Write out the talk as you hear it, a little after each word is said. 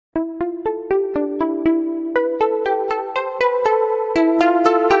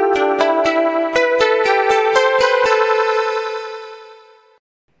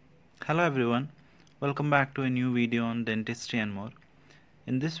Hello everyone, welcome back to a new video on dentistry and more.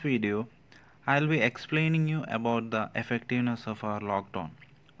 In this video, I'll be explaining you about the effectiveness of our lockdown.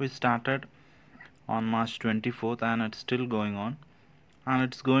 We started on March 24th and it's still going on, and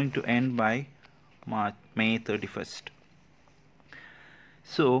it's going to end by May 31st.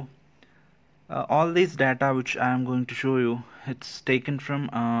 So all these data which I am going to show you, it's taken from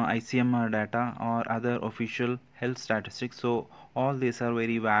ICMR data or other official health statistics. So all these are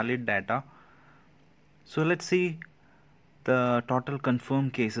very valid data. So let's see the total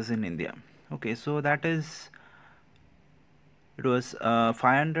confirmed cases in India. Okay, so that is, it was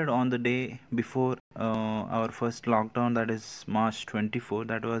 500 on the day before our first lockdown, that is March 24.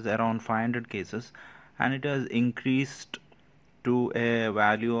 That was around 500 cases, and it has increased to a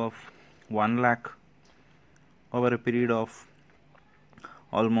value of 1 lakh over a period of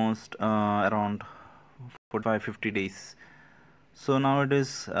almost around 45-50 days. So now it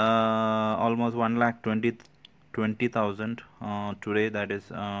is almost 1,20,000 today, that is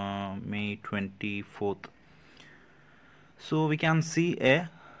May 24th. So we can see a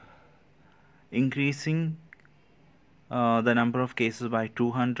increasing the number of cases by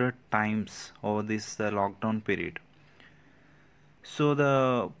 200 times over this lockdown period. So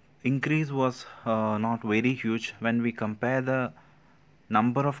the increase was not very huge when we compare the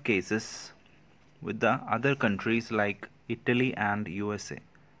number of cases with the other countries like Italy and USA.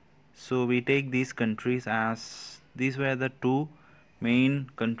 So we take these countries as these were the two main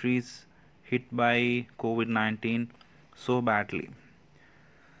countries hit by COVID-19 so badly.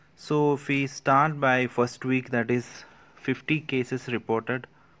 So if we start by first week, that is 50 cases reported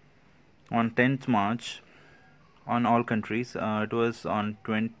on 10th March on all countries. It was on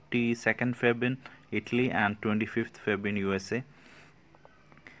 22nd Feb in Italy and 25th Feb in USA.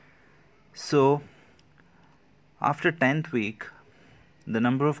 So after 10th week, the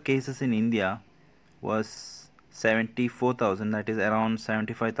number of cases in India was 74,000, that is around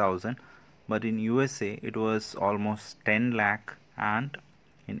 75,000, but in USA it was almost 10 lakh, and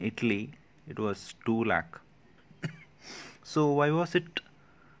in Italy it was 2 lakh. So why was it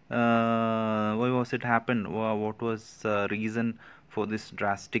happened? What was the reason for this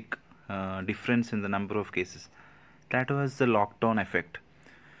drastic difference in the number of cases? That was the lockdown effect.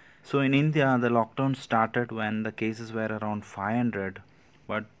 So in India, the lockdown started when the cases were around 500,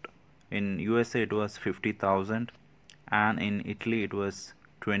 but in USA it was 50,000, and in Italy it was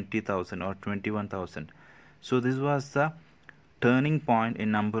 20,000 or 21,000. So this was the turning point in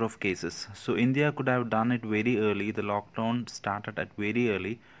number of cases. So India could have done it very early. The lockdown started at very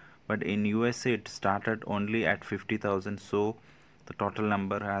early, but in USA it started only at 50,000. So the total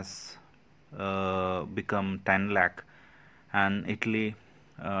number has become 10 lakh, and Italy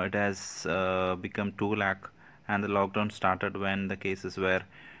it has become 2 lakh, and the lockdown started when the cases were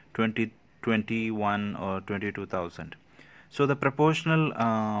 21 or 22,000. So the proportional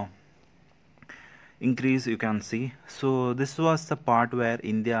increase you can see. So this was the part where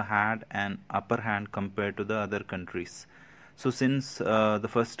India had an upper hand compared to the other countries. So since the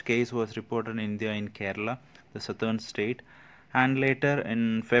first case was reported in India in Kerala, the southern state, and later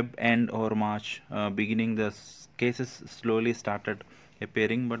in Feb end or March beginning, the cases slowly started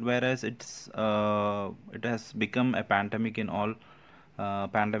appearing, but whereas it has become a pandemic in all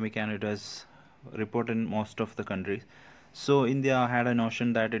pandemic, and it has reported in most of the countries. So India had a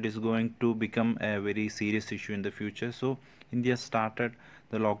notion that it is going to become a very serious issue in the future. So India started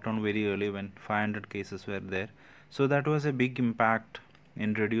the lockdown very early when 500 cases were there. So that was a big impact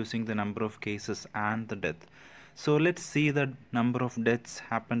in reducing the number of cases and the death. So let's see the number of deaths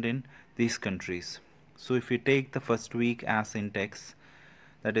happened in these countries. So if we take the first week as index,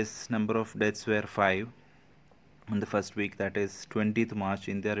 that is number of deaths were 5 in the first week, that is 20th March.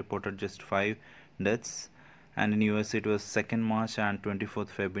 India reported just 5 deaths, and in US it was 2nd March and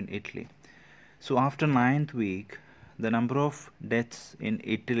 24th Feb in Italy. So after 9th week, the number of deaths in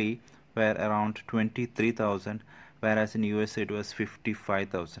Italy were around 23,000, whereas in US it was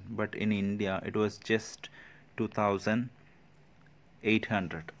 55,000, but in India it was just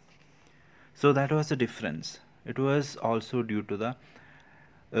 2,800. So that was the difference. It was also due to the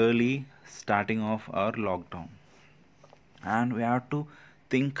early starting of our lockdown, and we have to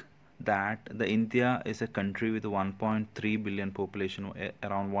think that the India is a country with 1.3 billion population,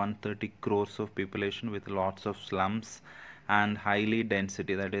 around 130 crores of population, with lots of slums and highly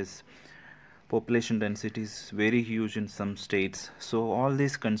density, that is population density is very huge in some states. So all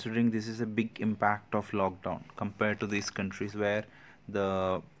this considering, this is a big impact of lockdown compared to these countries where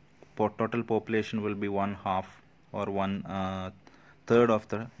the total population will be 1/2 or 1/3 of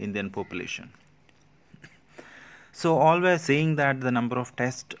the Indian population. So all were saying that the number of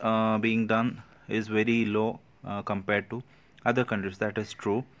tests being done is very low compared to other countries. That is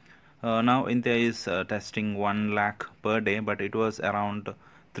true. Now India is testing 1 lakh per day, but it was around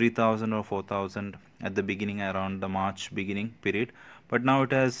 3,000 or 4,000 at the beginning, around the March beginning period. But now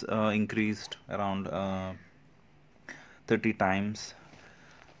it has increased around 30 times.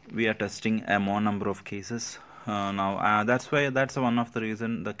 We are testing a more number of cases now. That's one of the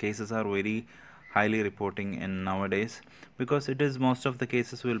reason the cases are very highly reporting in nowadays, because it is most of the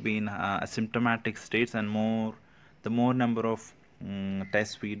cases will be in asymptomatic states, and the more number of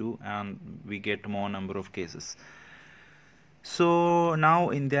tests we do, and we get more number of cases. So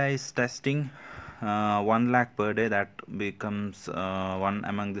now India is testing 1 lakh per day. That becomes one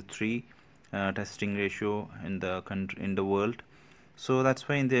among the three testing ratio in the country, in the world. So that's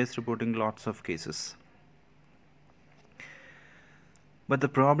why India is reporting lots of cases. But the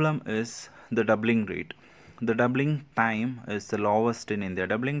problem is the doubling rate. The doubling time is the lowest in India.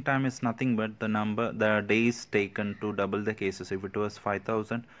 Doubling time is nothing but the days taken to double the cases. If it was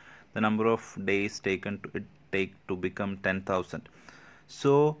 5,000, the number of days taken to take to become 10,000.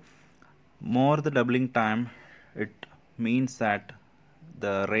 So more the doubling time, it means that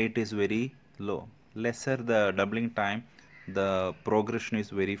the rate is very low. Lesser the doubling time, the progression is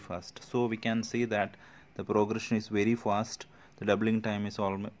very fast. So we can see that the progression is very fast. The doubling time is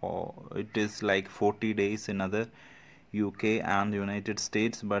almost, it is like 40 days in other UK and United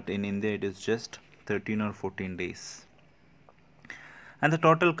States, but in India it is just 13 or 14 days. And the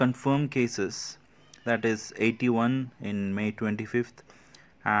total confirmed cases, that is 81 in May 25th,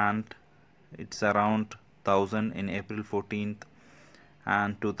 and it's around 1000 in April 14th,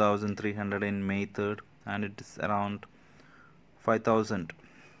 and 2300 in May 3rd, and it is around 5000.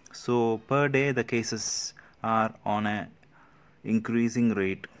 So per day the cases are on a increasing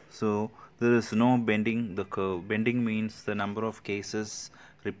rate. So there is no bending the curve. Bending means the number of cases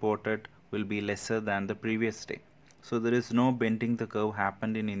reported will be lesser than the previous day. So there is no bending the curve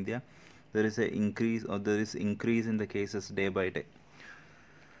happened in India. There is a increase, or there is increase in the cases day by day.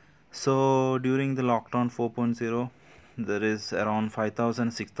 So during the lockdown 4.0, there is around 5,000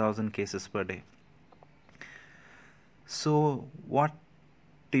 6,000 cases per day. So what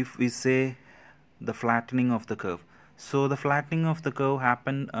if we say the flattening of the curve? So the flattening of the curve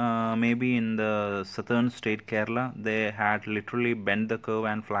happened maybe in the southern state Kerala. They had literally bent the curve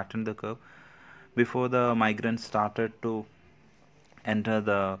and flattened the curve before the migrants started to enter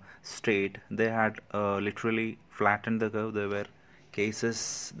the state. They had literally flattened the curve.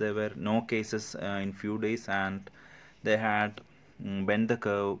 There were no cases in few days, and they had bent the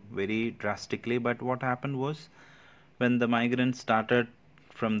curve very drastically. But what happened was, when the migrants started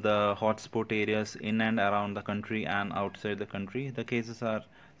from the hotspot areas in and around the country and outside the country, the cases are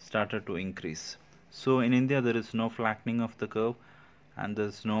started to increase. So in India there is no flattening of the curve, and there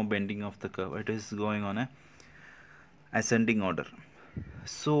is no bending of the curve. It is going on a ascending order.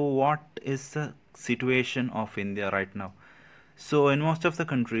 So what is the situation of India right now? So in most of the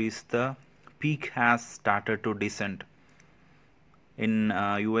countries the peak has started to descend. In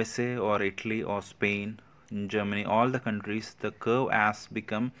USA or Italy or Spain, in Germany, all the countries, the curve has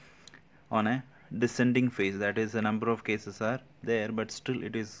become on a descending phase. That is, the number of cases are there, but still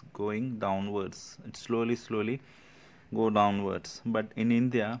it is going downwards. It slowly go downwards. But in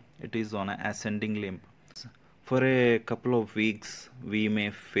India, it is on an ascending limb. For a couple of weeks, we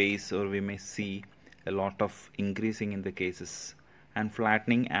may face, or we may see a lot of increasing in the cases, and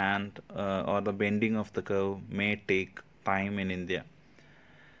flattening and or the bending of the curve may take time in India.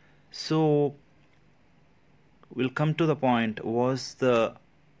 So we'll come to the point, was the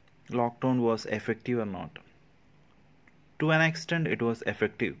lockdown was effective or not? To an extent it was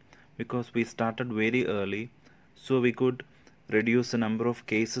effective, because we started very early, so we could reduce the number of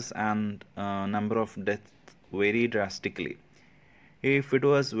cases and number of deaths very drastically. If it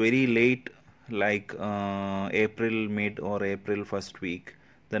was very late, like April mid or April first week,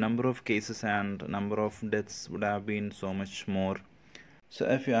 the number of cases and number of deaths would have been so much more. So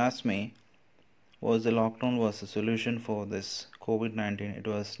if you ask me, was the lockdown was a solution for this COVID-19? It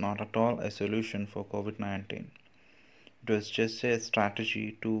was not at all a solution for COVID-19. It was just a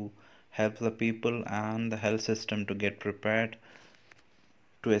strategy to help the people and the health system to get prepared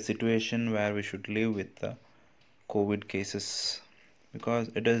to a situation where we should live with the COVID cases, because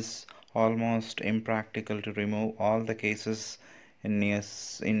it is almost impractical to remove all the cases in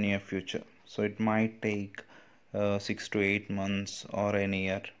near future. So it might take 6 to 8 months or an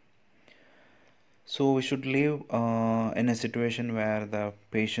year. So we should live in a situation where the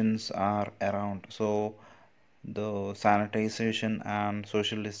patients are around. So the sanitization and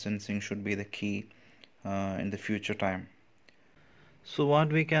social distancing should be the key in the future time. So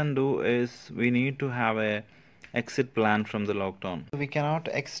what we can do is we need to have a exit plan from the lockdown. We cannot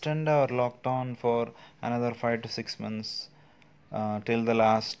extend our lockdown for another 5 to 6 months till the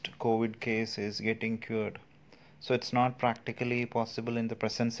last COVID case is getting cured. So it's not practically possible in the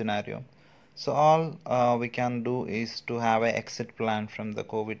present scenario. So all we can do is to have a exit plan from the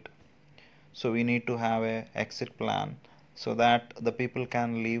COVID. So we need to have a exit plan so that the people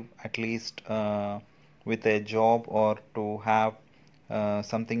can live at least with a job or to have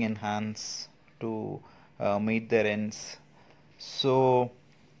something in hands to meet their ends. So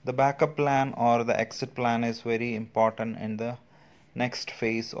the backup plan or the exit plan is very important in the next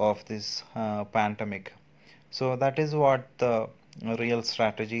phase of this pandemic. So that is what the real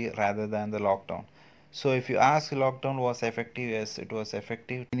strategy rather than the lockdown. So if you ask lockdown was effective, yes, it was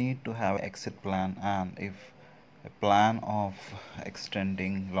effective. We need to have exit plan, and if a plan of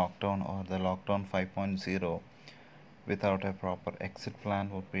extending lockdown or the lockdown 5.0 without a proper exit plan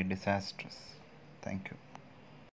would be disastrous. Thank you.